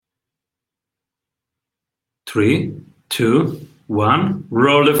3, 2, 1,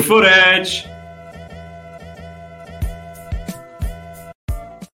 roll the footage!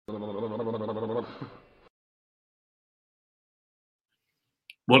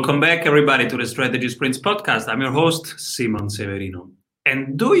 Welcome back, everybody, to the Strategy Sprints podcast. I'm your host, Simon Severino.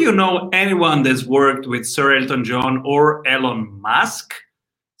 And do you know anyone that's worked with Sir Elton John or Elon Musk?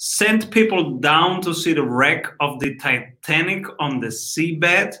 Sent people down to see the wreck of the Titanic on the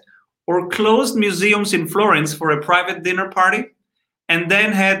seabed? Or closed museums in Florence for a private dinner party? And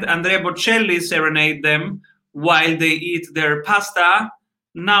then had Andrea Bocelli serenade them while they eat their pasta?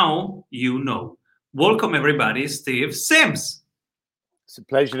 Now you know. Welcome, everybody, Steve Sims. It's a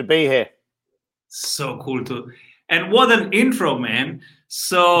pleasure to be here. So cool too. And what an intro, man.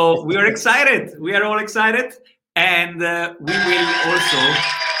 So we are excited. We are all excited. And we will also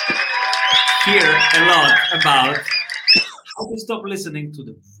hear a lot about how to stop listening to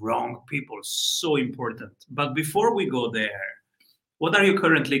the wrong people. So important. But before we go there, what are you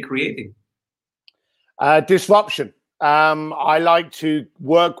currently creating? Disruption. I like to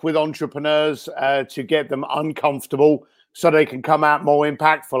work with entrepreneurs to get them uncomfortable so they can come out more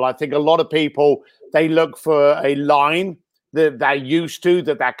impactful. I think a lot of people, they look for a line that they're used to,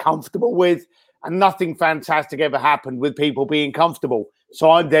 that they're comfortable with, and nothing fantastic ever happened with people being comfortable. So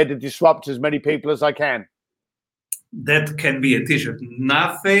I'm there to disrupt as many people as I can. That can be a t-shirt.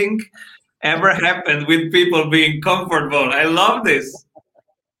 Nothing ever happened with people being comfortable. I love this.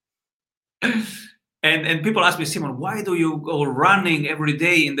 And people ask me, Simon, why do you go running every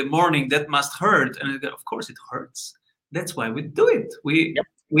day in the morning? That must hurt. And I go, of course it hurts. That's why we do it.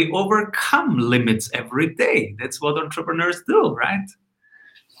 We overcome limits every day. That's what entrepreneurs do, right?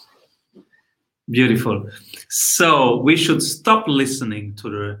 Beautiful. So we should stop listening to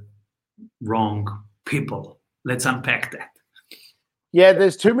the wrong people. Let's unpack that. Yeah,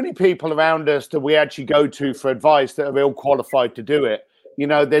 there's too many people around us that we actually go to for advice that are ill qualified to do it. You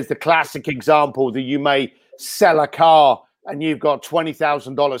know, there's the classic example that you may sell a car and you've got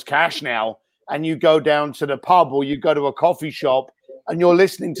 $20,000 cash now, and you go down to the pub or you go to a coffee shop and you're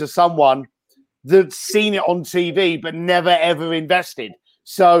listening to someone that's seen it on TV but never ever invested.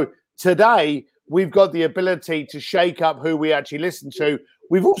 So today we've got the ability to shake up who we actually listen to.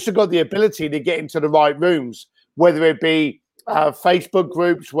 We've also got the ability to get into the right rooms, whether it be Facebook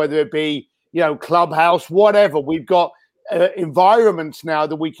groups, whether it be, Clubhouse, whatever. We've got environments now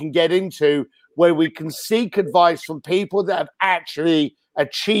that we can get into where we can seek advice from people that have actually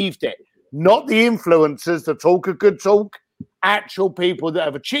achieved it. Not the influencers that talk a good talk, actual people that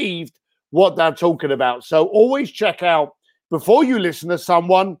have achieved what they're talking about. So always check out, before you listen to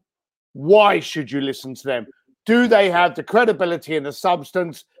someone, why should you listen to them? Do they have the credibility and the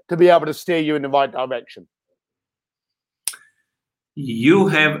substance to be able to steer you in the right direction? You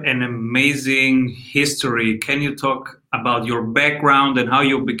have an amazing history. Can you talk about your background and how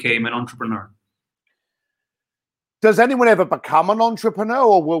you became an entrepreneur? Does anyone ever become an entrepreneur,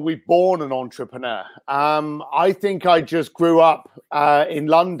 or were we born an entrepreneur? I think I just grew up in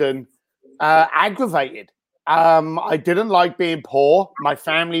London aggravated. I didn't like being poor. My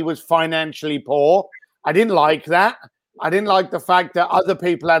family was financially poor. I didn't like that. I didn't like the fact that other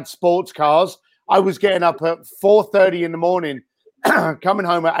people had sports cars. I was getting up at 4:30 in the morning, coming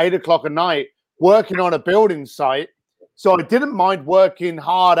home at 8 o'clock at night, working on a building site. So I didn't mind working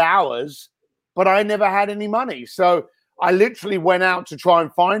hard hours, but I never had any money. So I literally went out to try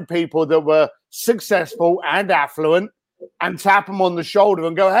and find people that were successful and affluent and tap them on the shoulder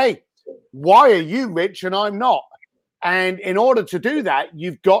and go, hey, why are you rich and I'm not? And in order to do that,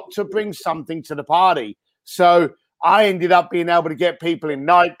 you've got to bring something to the party. So I ended up being able to get people in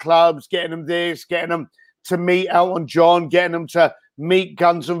nightclubs, getting them this, getting them to meet Elton John, getting them to meet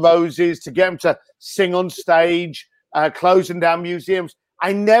Guns N' Roses, to get them to sing on stage, closing down museums.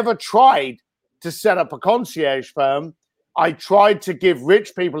 I never tried to set up a concierge firm. I tried to give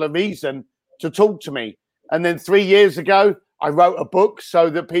rich people a reason to talk to me. And then 3 years ago, I wrote a book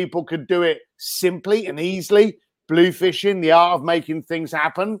so that people could do it simply and easily. Bluefishing, the art of making things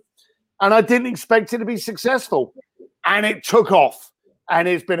happen. And I didn't expect it to be successful. And it took off. And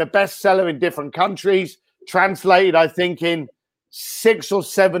it's been a bestseller in different countries, translated, I think, in 6 or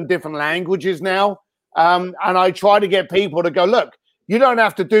 7 different languages now. And I try to get people to go, look, you don't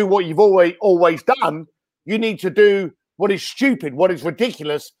have to do what you've always done. You need to do what is stupid, what is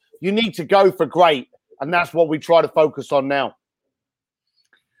ridiculous. You need to go for great. And that's what we try to focus on now.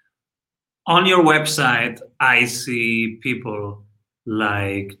 On your website, I see people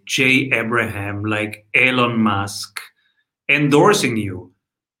like Jay Abraham, like Elon Musk, endorsing you.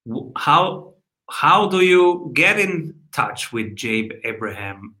 How do you get in touch with Jay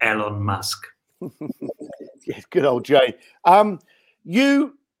Abraham, Elon Musk? Yeah, good old Jay.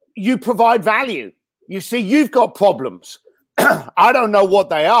 You provide value. You see, you've got problems. I don't know what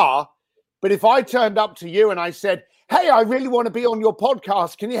they are, but if I turned up to you and I said, "Hey, I really want to be on your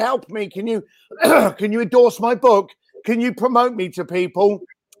podcast. Can you help me? Can you can you endorse my book? Can you promote me to people?"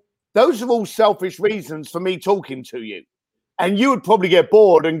 Those are all selfish reasons for me talking to you. And you would probably get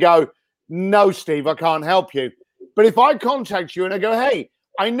bored and go, "No, Steve, I can't help you." But if I contact you and I go, "Hey,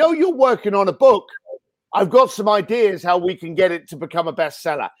 I know you're working on a book. I've got some ideas how we can get it to become a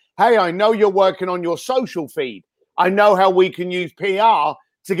bestseller. Hey, I know you're working on your social feed. I know how we can use PR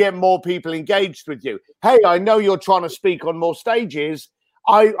to get more people engaged with you. Hey, I know you're trying to speak on more stages.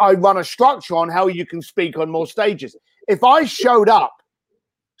 I run a structure on how you can speak on more stages." If I showed up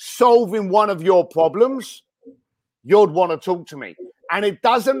solving one of your problems, you'd want to talk to me. And it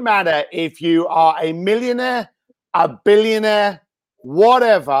doesn't matter if you are a millionaire, a billionaire,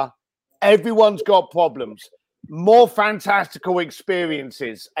 whatever, everyone's got problems. More fantastical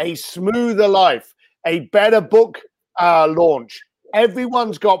experiences, a smoother life, a better book launch.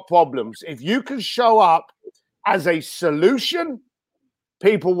 Everyone's got problems. If you can show up as a solution,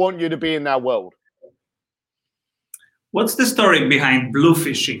 people want you to be in their world. What's the story behind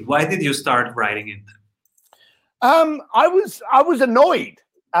Bluefishing? Why did you start writing it? I was annoyed.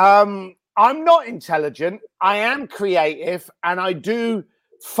 I'm not intelligent. I am creative, and I do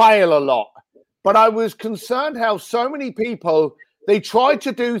fail a lot. But I was concerned how so many people, they try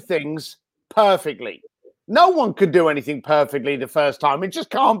to do things perfectly. No one could do anything perfectly the first time. It just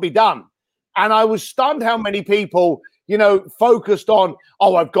can't be done. And I was stunned how many people, focused on,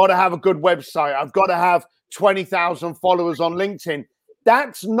 "Oh, I've got to have a good website. I've got to have 20,000 followers on LinkedIn."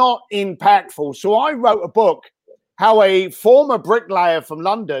 That's not impactful. So I wrote a book, how a former bricklayer from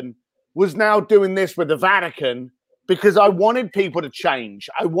London was now doing this with the Vatican, because I wanted people to change.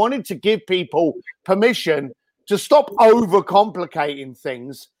 I wanted to give people permission to stop overcomplicating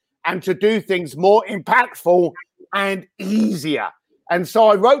things and to do things more impactful and easier. And so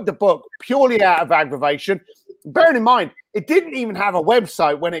I wrote the book purely out of aggravation. Bearing in mind, it didn't even have a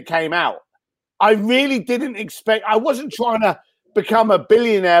website when it came out. I really didn't expect, I wasn't trying to become a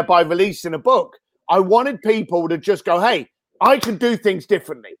billionaire by releasing a book. I wanted people to just go, "Hey, I can do things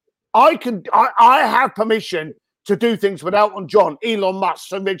differently. I have permission to do things with Elton John, Elon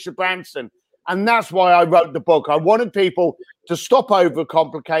Musk, and Richard Branson." And that's why I wrote the book. I wanted people to stop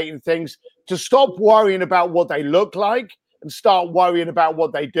overcomplicating things, to stop worrying about what they look like and start worrying about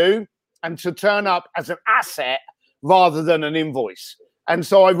what they do, and to turn up as an asset rather than an invoice. And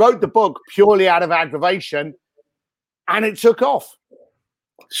so I wrote the book purely out of aggravation, and it took off.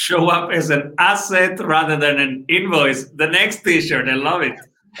 Show up as an asset rather than an invoice. The next t-shirt, I love it.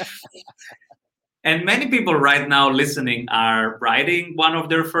 And many people right now listening are writing one of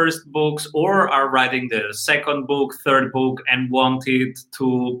their first books or are writing their second book, third book, and want it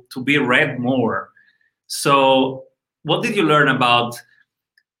to be read more. So what did you learn about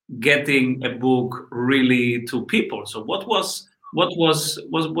getting a book really to people? So what were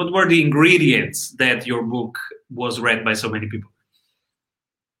the ingredients that your book was read by so many people?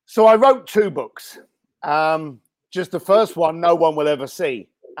 So I wrote 2 books. Just the first one, no one will ever see.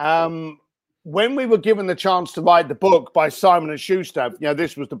 When we were given the chance to write the book by Simon & Schuster,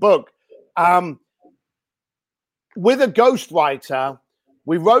 this was the book. With a ghostwriter,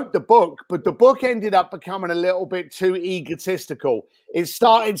 we wrote the book, but the book ended up becoming a little bit too egotistical. It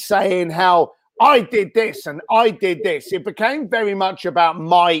started saying how I did this and I did this. It became very much about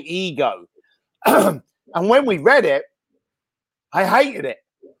my ego. And when we read it, I hated it.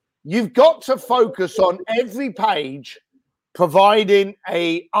 You've got to focus on every page providing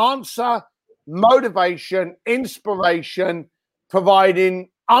an answer, motivation, inspiration, providing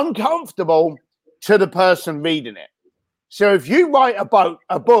uncomfortable to the person reading it. So if you write about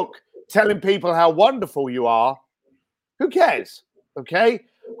a book telling people how wonderful you are, who cares? Okay.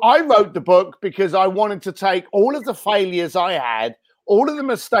 I wrote the book because I wanted to take all of the failures I had, all of the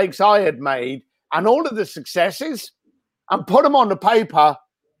mistakes I had made, and all of the successes and put them on the paper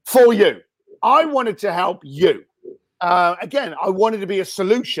for you. I wanted to help you. Again, I wanted to be a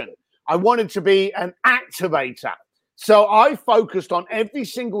solution. I wanted to be an activator. So I focused on every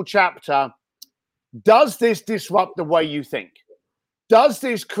single chapter. Does this disrupt the way you think? Does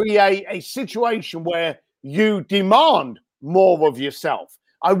this create a situation where you demand more of yourself?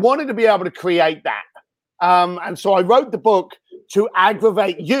 I wanted to be able to create that. And so I wrote the book to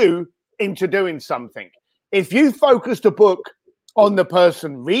aggravate you into doing something. If you focus the book on the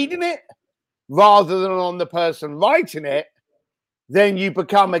person reading it rather than on the person writing it, then you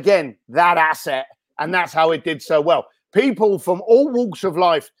become, again, that asset. And that's how it did so well. People from all walks of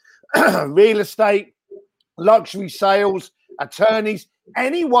life, real estate, luxury sales, attorneys,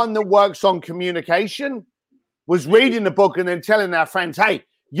 anyone that works on communication was reading the book and then telling our friends, hey,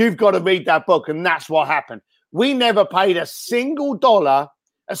 you've got to read that book. And that's what happened. We never paid a single dollar,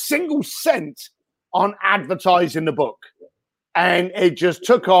 a single cent on advertising the book. And it just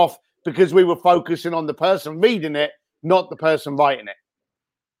took off because we were focusing on the person reading it, not the person writing it.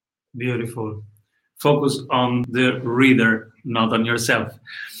 Beautiful. Focus on the reader, not on yourself.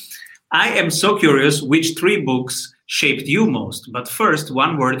 I am so curious which 3 books shaped you most. But first,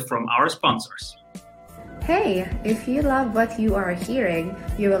 one word from our sponsors. Hey, if you love what you are hearing,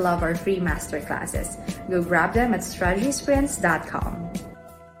 you will love our free masterclasses. Go grab them at strategysprints.com.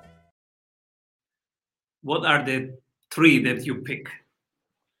 What are the 3 that you pick?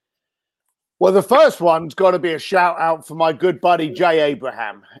 Well, the first one's got to be a shout out for my good buddy, Jay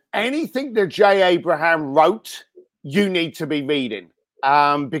Abraham. Anything that Jay Abraham wrote, you need to be reading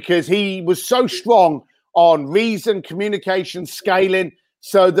because he was so strong on reason, communication, scaling.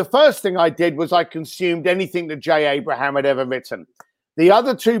 So the first thing I did was I consumed anything that Jay Abraham had ever written. The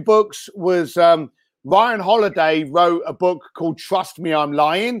other 2 books was Ryan Holiday wrote a book called Trust Me, I'm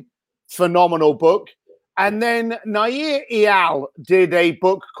Lying. Phenomenal book. And then Nair Eyal did a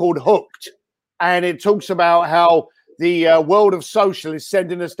book called Hooked. And it talks about how the world of social is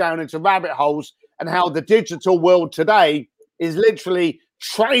sending us down into rabbit holes and how the digital world today is literally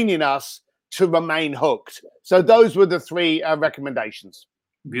training us to remain hooked. So those were the 3 recommendations.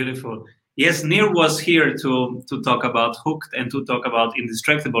 Beautiful. Yes, Nir was here to talk about Hooked and to talk about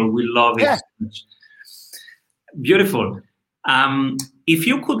Indistractable. We love it. Yeah. So much. Beautiful. If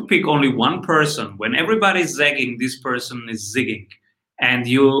you could pick only one person, when everybody's zagging, this person is zigging, and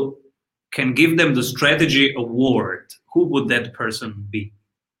you can give them the strategy award, who would that person be?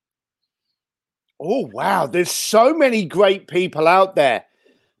 Oh, wow. There's so many great people out there.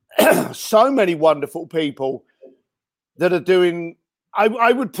 So many wonderful people that are doing.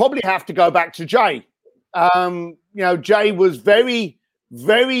 I would probably have to go back to Jay. Jay was very,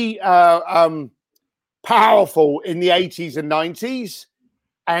 very powerful in the 80s and 90s.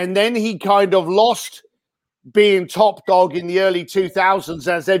 And then he kind of lost being top dog in the early 2000s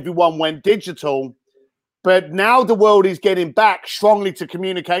as everyone went digital. But now the world is getting back strongly to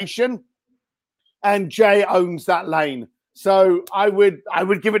communication. And Jay owns that lane. So I would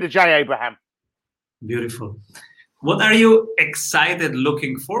give it to Jay Abraham. Beautiful. What are you excited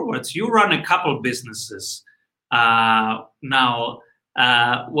looking forward to? You run a couple businesses now.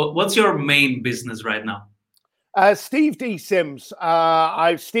 What's your main business right now? Steve D. Sims.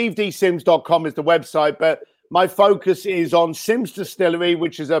 SteveDSims.com is the website, but my focus is on Sims Distillery,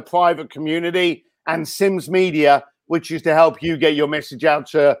 which is a private community, and Sims Media, which is to help you get your message out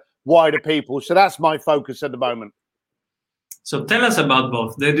to wider people. So that's my focus at the moment. So tell us about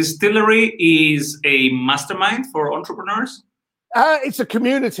both. The distillery is a mastermind for entrepreneurs? It's a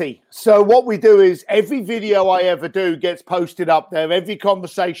community. So what we do is every video I ever do gets posted up there. Every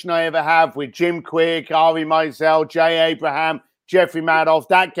conversation I ever have with Jim Quick, Ari Meisel, Jay Abraham, Jeffrey Madoff,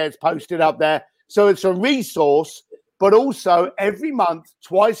 that gets posted up there. So it's a resource, but also every month,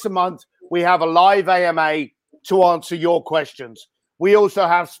 twice a month, we have a live AMA to answer your questions. We also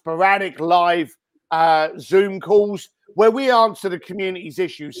have sporadic live Zoom calls where we answer the community's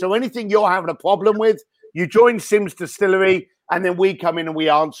issues. So anything you're having a problem with, you join Sims Distillery, and then we come in and we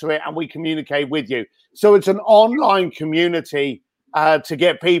answer it and we communicate with you. So it's an online community to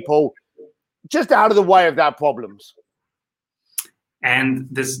get people just out of the way of their problems. And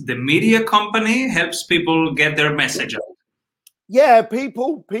the media company helps people get their message out. Yeah,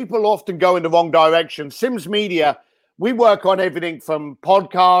 people often go in the wrong direction. Sims Media, we work on everything from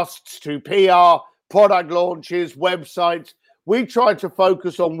podcasts to PR, product launches, websites. We try to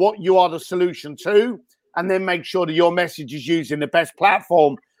focus on what you are the solution to, and then make sure that your message is using the best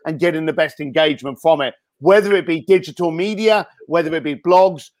platform and getting the best engagement from it, whether it be digital media, whether it be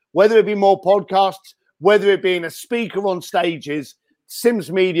blogs, whether it be more podcasts, whether it being a speaker on stages.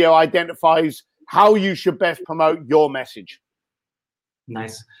 Sims Media identifies how you should best promote your message.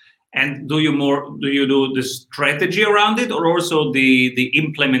 Nice. And do you do the strategy around it, or also the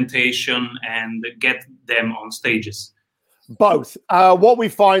implementation and get them on stages? Both. What we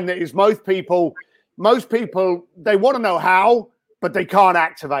find that is most people, they want to know how, but they can't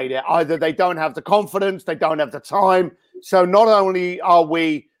activate it. Either they don't have the confidence, they don't have the time. So not only are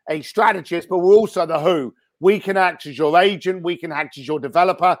we a strategist, but we're also the who. We can act as your agent. We can act as your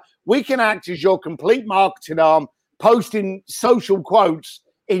developer. We can act as your complete marketing arm, posting social quotes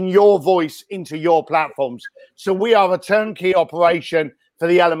in your voice into your platforms. So we are a turnkey operation for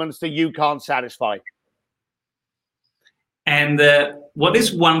the elements that you can't satisfy. And what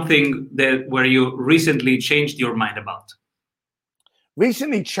is one thing where you recently changed your mind about?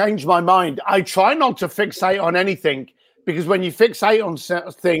 Recently changed my mind. I try not to fixate on anything, because when you fixate on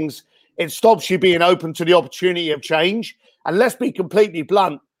certain things, it stops you being open to the opportunity of change. And let's be completely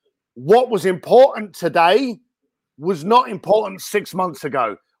blunt. What was important today was not important 6 months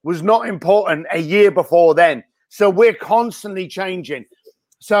ago, was not important a year before then. So we're constantly changing.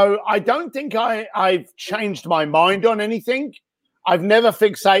 So I don't think I've changed my mind on anything. I've never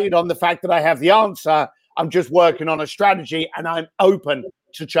fixated on the fact that I have the answer. I'm just working on a strategy, and I'm open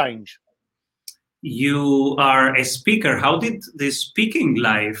to change. You are a speaker. How did the speaking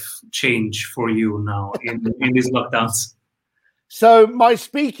life change for you now in these lockdowns? So my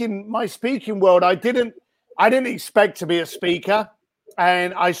speaking world, I didn't expect to be a speaker,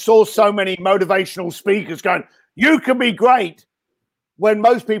 and I saw so many motivational speakers going, "You can be great," when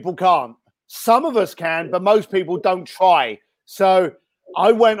most people can't. Some of us can, but most people don't try. So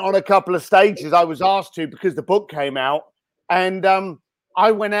I went on a couple of stages. I was asked to, because the book came out, and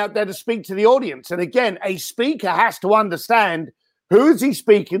I went out there to speak to the audience. And again, a speaker has to understand who is he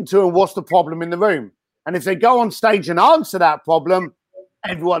speaking to and what's the problem in the room. And if they go on stage and answer that problem,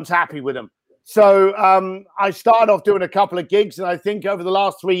 everyone's happy with them. So I started off doing a couple of gigs, and I think over the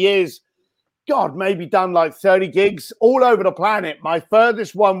last 3 years, God, maybe done like 30 gigs all over the planet. My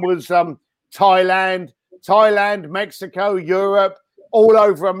furthest one was Thailand, Mexico, Europe, all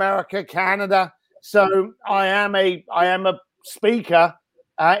over America, Canada. So I am a speaker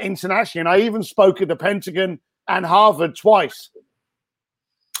internationally, and I even spoke at the Pentagon and Harvard twice.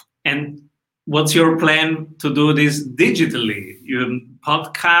 And what's your plan to do this digitally? Your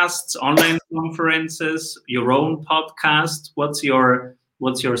podcasts, online conferences, your own podcast? What's your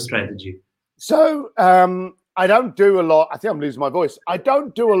strategy? So I don't do a lot. I think I'm losing my voice. I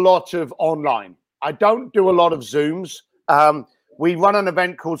don't do a lot of online. I don't do a lot of Zooms. We run an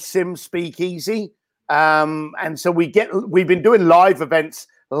event called Sim Speakeasy. And so we've been doing live events,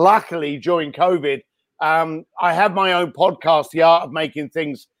 luckily, during COVID. I have my own podcast, The Art of Making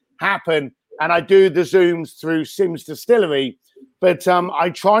Things Happen, and I do the Zooms through Sims Distillery. But I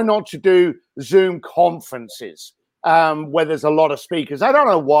try not to do Zoom conferences where there's a lot of speakers. I don't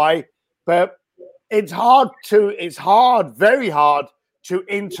know why, but it's very hard to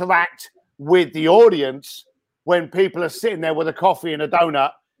interact with the audience when people are sitting there with a coffee and a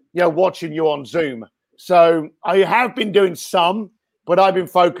donut, watching you on Zoom. So I have been doing some, but I've been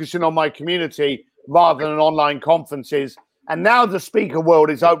focusing on my community rather than online conferences. And now the speaker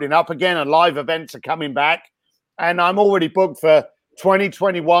world is opening up again, and live events are coming back. And I'm already booked for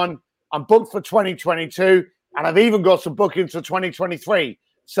 2021. I'm booked for 2022, and I've even got some bookings for 2023.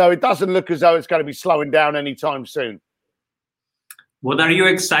 So it doesn't look as though it's going to be slowing down anytime soon. What are you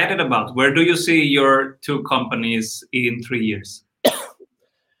excited about? Where do you see your two companies in 3 years?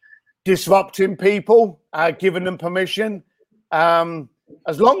 Disrupting people, giving them permission.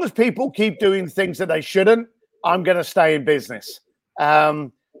 As long as people keep doing things that they shouldn't, I'm going to stay in business.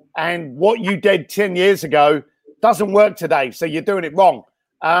 And what you did 10 years ago doesn't work today, so you're doing it wrong.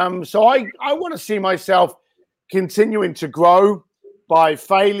 So I want to see myself continuing to grow by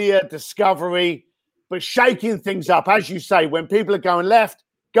failure, discovery, but shaking things up. As you say, when people are going left,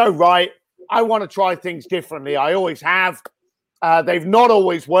 go right. I want to try things differently. I always have. They've not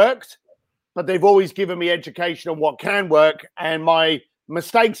always worked, but they've always given me education on what can work. And my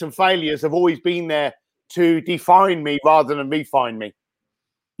mistakes and failures have always been there to define me rather than refine me.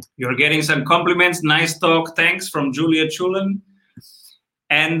 You're getting some compliments. Nice talk. Thanks from Julia Chulen.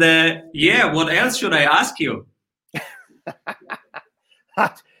 And what else should I ask you?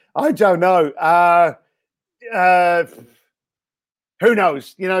 I don't know. Who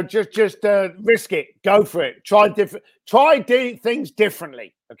knows? Just risk it. Go for it. Try do things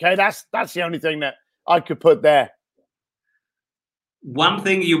differently. Okay, that's the only thing that I could put there. One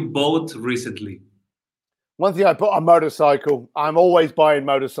thing you bought recently. One thing I bought, a motorcycle. I'm always buying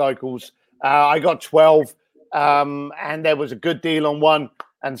motorcycles. I got 12, and there was a good deal on one,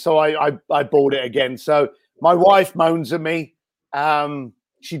 and so I bought it again. So my wife moans at me.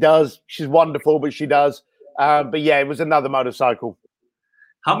 She does. She's wonderful, but she does. But yeah, it was another motorcycle.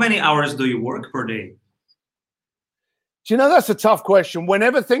 How many hours do you work per day? Do you know, that's a tough question.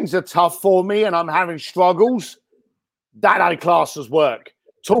 Whenever things are tough for me and I'm having struggles, that I class as work.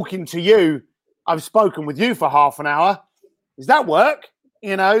 Talking to you, I've spoken with you for half an hour. Is that work?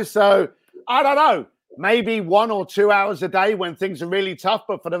 So I don't know. Maybe 1 or 2 hours a day when things are really tough.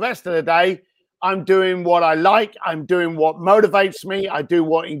 But for the rest of the day, I'm doing what I like. I'm doing what motivates me. I do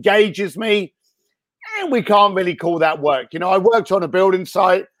what engages me. And we can't really call that work. I worked on a building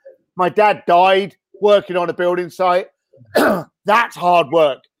site. My dad died working on a building site. That's hard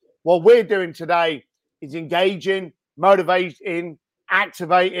work. What we're doing today is engaging, motivating,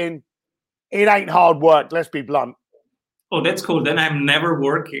 activating. It ain't hard work. Let's be blunt. Oh, that's cool. Then I'm never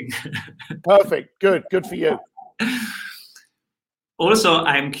working. Perfect. Good for you. Also,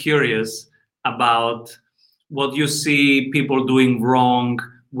 I'm curious about what you see people doing wrong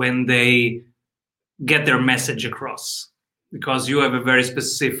when they get their message across, because you have a very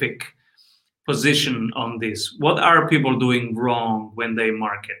specific position on this. What are people doing wrong when they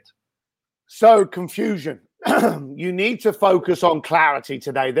market? So, confusion. You need to focus on clarity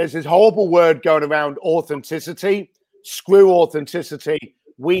today. There's this horrible word going around, authenticity. Screw authenticity.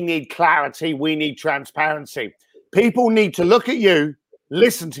 We need clarity. We need transparency. People need to look at you,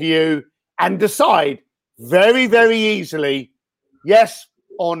 listen to you, and decide very, very easily, yes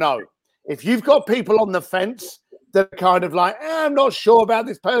or no. If you've got people on the fence that are kind of like, I'm not sure about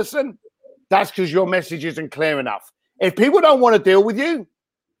this person, that's because your message isn't clear enough. If people don't want to deal with you,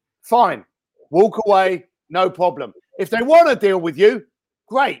 fine. Walk away, no problem. If they want to deal with you,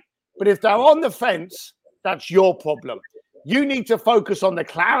 great. But if they're on the fence, that's your problem. You need to focus on the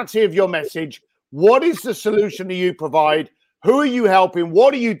clarity of your message. What is the solution that you provide? Who are you helping?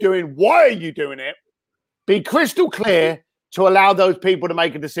 What are you doing? Why are you doing it? Be crystal clear to allow those people to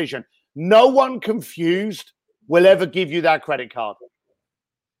make a decision. No one confused will ever give you that credit card.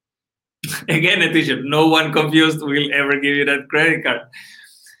 Again, Atisha, no one confused will ever give you that credit card.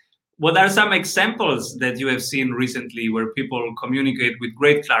 What are some examples that you have seen recently where people communicate with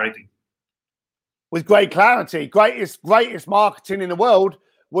great clarity? With great clarity. Greatest marketing in the world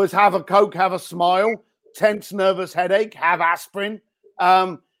was have a Coke, have a smile, tense, nervous headache, have aspirin.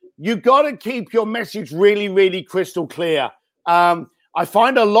 You got to keep your message really, really crystal clear. I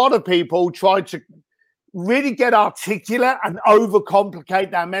find a lot of people try to really get articulate and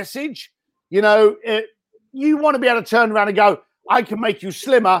overcomplicate their message. You know, you want to be able to turn around and go, I can make you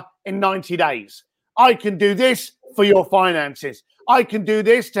slimmer in 90 days. I can do this for your finances. I can do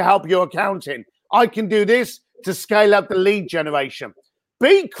this to help your accounting. I can do this to scale up the lead generation.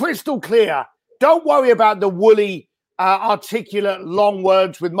 Be crystal clear. Don't worry about the woolly, articulate, long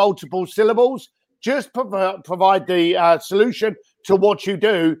words with multiple syllables. Just provide the solution to what you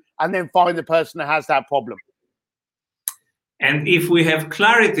do and then find the person that has that problem. And if we have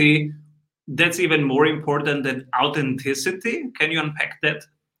clarity, that's even more important than authenticity. Can you unpack that?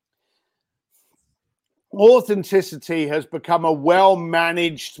 Authenticity has become a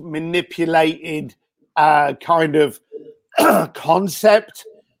well-managed, manipulated kind of concept.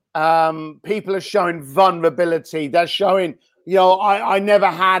 People are showing vulnerability. They're showing, you know, I never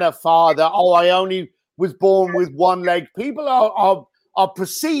had a father. Oh, I only was born with one leg. People are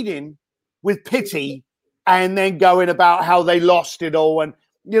proceeding with pity and then going about how they lost it all. And,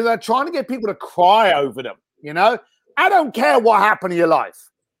 you know, they're trying to get people to cry over them. You know, I don't care what happened in your life.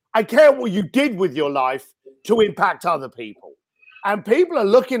 I care what you did with your life to impact other people. And people are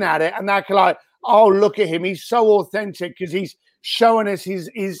looking at it and they're like, oh, look at him. He's so authentic because he's showing us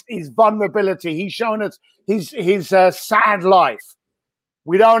his vulnerability. He's showing us his sad life.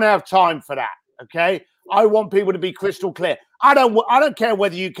 We don't have time for that, okay? I want people to be crystal clear. I don't care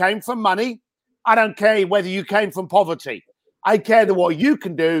whether you came from money. I don't care whether you came from poverty. I care that what you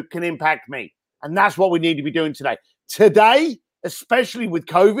can do can impact me. And that's what we need to be doing today. Today, especially with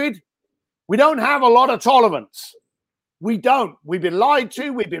COVID, we don't have a lot of tolerance. We don't. We've been lied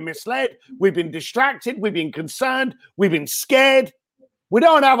to. We've been misled. We've been distracted. We've been concerned. We've been scared. We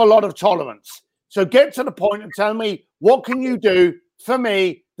don't have a lot of tolerance. So get to the point and tell me, what can you do for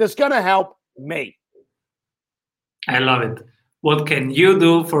me that's going to help me? I love it. What can you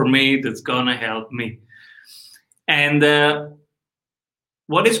do for me that's going to help me? And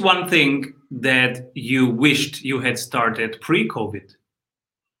what is one thing that you wished you had started pre-COVID?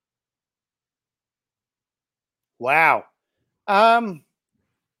 Wow.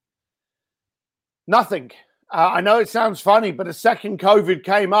 Nothing. I know it sounds funny, but the second COVID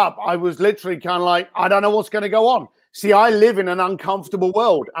came up, I was literally kind of like, I don't know what's going to go on. See, I live in an uncomfortable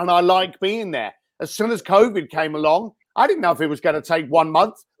world and I like being there. As soon as COVID came along, I didn't know if it was going to take 1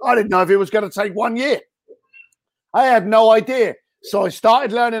 month. I didn't know if it was going to take 1 year. I had no idea. So I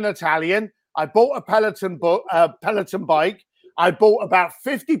started learning Italian. I bought a Peloton bike. I bought about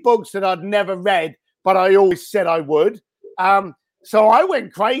 50 books that I'd never read, but I always said I would. So I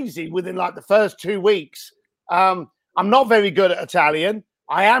went crazy within like the first 2 weeks. I'm not very good at Italian.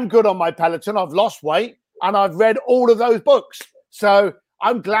 I am good on my Peloton. I've lost weight and I've read all of those books. So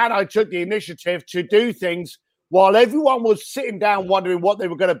I'm glad I took the initiative to do things while everyone was sitting down wondering what they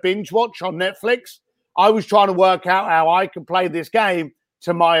were going to binge watch on Netflix. I was trying to work out how I could play this game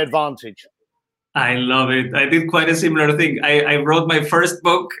to my advantage. I love it. I did quite a similar thing. I wrote my first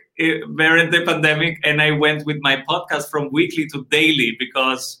book during the pandemic, and I went with my podcast from weekly to daily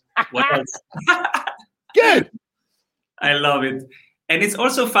because what else? Good. I love it. And it's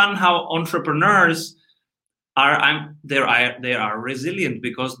also fun how entrepreneurs they are resilient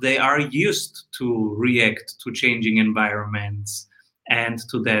because they are used to react to changing environments and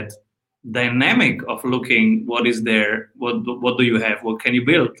to that dynamic of looking what is there, what do you have, what can you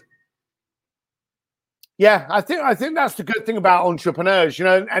build. Yeah, I think that's the good thing about entrepreneurs, you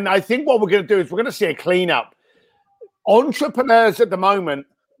know, and I think what we're going to do is we're going to see a cleanup. Entrepreneurs at the moment,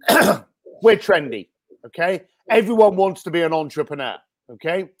 we're trendy, okay? Everyone wants to be an entrepreneur,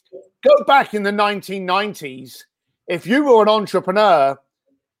 okay? Go back in the 1990s, if you were an entrepreneur,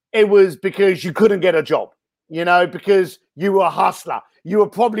 it was because you couldn't get a job, you know, because you were a hustler. You were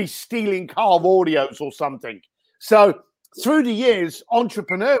probably stealing car audios or something. So through the years,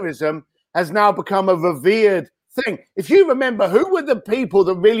 entrepreneurism has now become a revered thing. If you remember, who were the people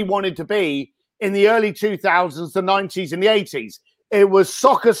that really wanted to be in the early 2000s, the 90s, and the 80s? It was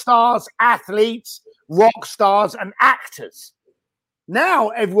soccer stars, athletes, rock stars, and actors. Now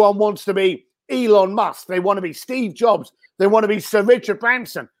everyone wants to be Elon Musk. They want to be Steve Jobs. They want to be Sir Richard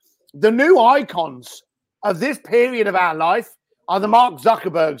Branson. The new icons of this period of our life are the Mark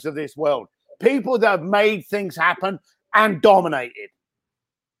Zuckerbergs of this world, people that have made things happen and dominated.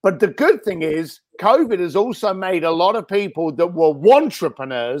 But the good thing is, COVID has also made a lot of people that were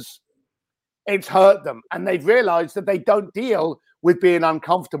wantrepreneurs, it's hurt them. And they've realized that they don't deal with being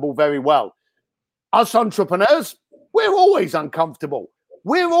uncomfortable very well. Us entrepreneurs, we're always uncomfortable.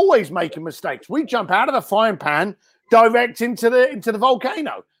 We're always making mistakes. We jump out of the frying pan direct into the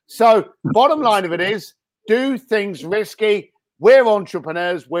volcano. So bottom line of it is, do things risky. We're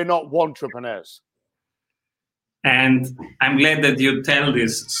entrepreneurs. We're not wantrepreneurs. And I'm glad that you tell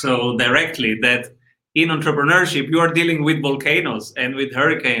this so directly, that in entrepreneurship, you are dealing with volcanoes and with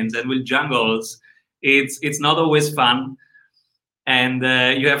hurricanes and with jungles. It's not always fun. And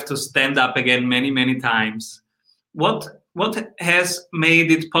you have to stand up again many, many times. What has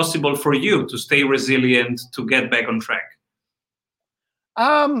made it possible for you to stay resilient, to get back on track?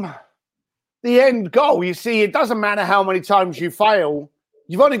 The end goal. You see, it doesn't matter how many times you fail.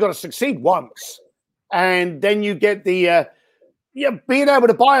 You've only got to succeed once. And then you get the being able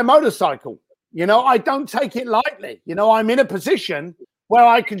to buy a motorcycle. You know, I don't take it lightly. You know, I'm in a position where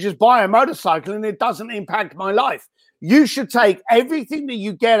I can just buy a motorcycle and it doesn't impact my life. You should take everything that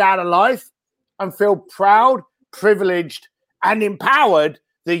you get out of life and feel proud, privileged, and empowered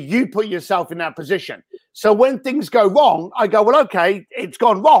that you put yourself in that position. So when things go wrong, I go, well, okay, it's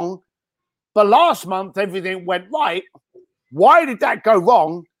gone wrong, but last month everything went right. Why did that go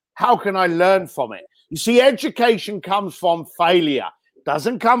wrong? How can I learn from it? You see, education comes from failure.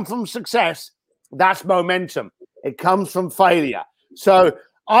 Doesn't come from success. That's momentum. It comes from failure. So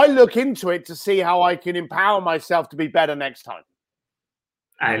I look into it to see how I can empower myself to be better next time.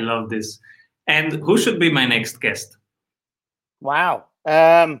 I love this. And who should be my next guest? Wow.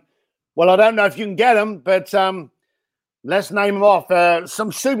 Well, I don't know if you can get them, but let's name them off.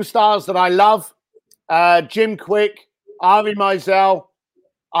 Some superstars that I love. Jim Quick, Ari Meisel.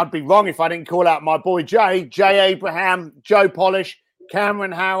 I'd be wrong if I didn't call out my boy Jay Abraham, Joe Polish,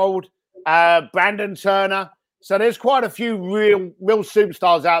 Cameron Harold, Brandon Turner. So there's quite a few real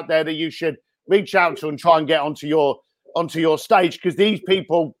superstars out there that you should reach out to and try and get onto your stage, because these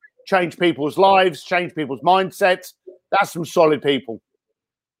people change people's lives, change people's mindsets. That's some solid people.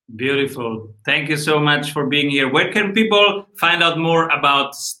 Beautiful. Thank you so much for being here. Where can people find out more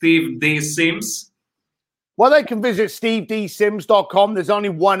about Steve D. Sims? Well, they can visit stevedsims.com. There's only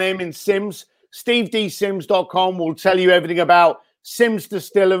one M in Sims. stevedsims.com will tell you everything about Sims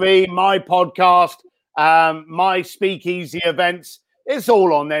Distillery, my podcast, my speakeasy events. It's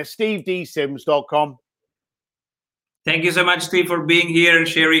all on there, stevedsims.com. Thank you so much, Steve, for being here and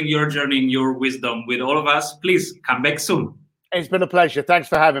sharing your journey and your wisdom with all of us. Please come back soon. It's been a pleasure. Thanks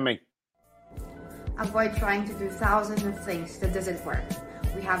for having me. Avoid trying to do thousands of things that doesn't work.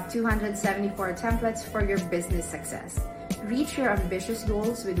 We have 274 templates for your business success. Reach your ambitious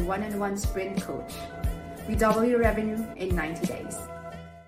goals with one-on-one sprint coach. We double your revenue in 90 days.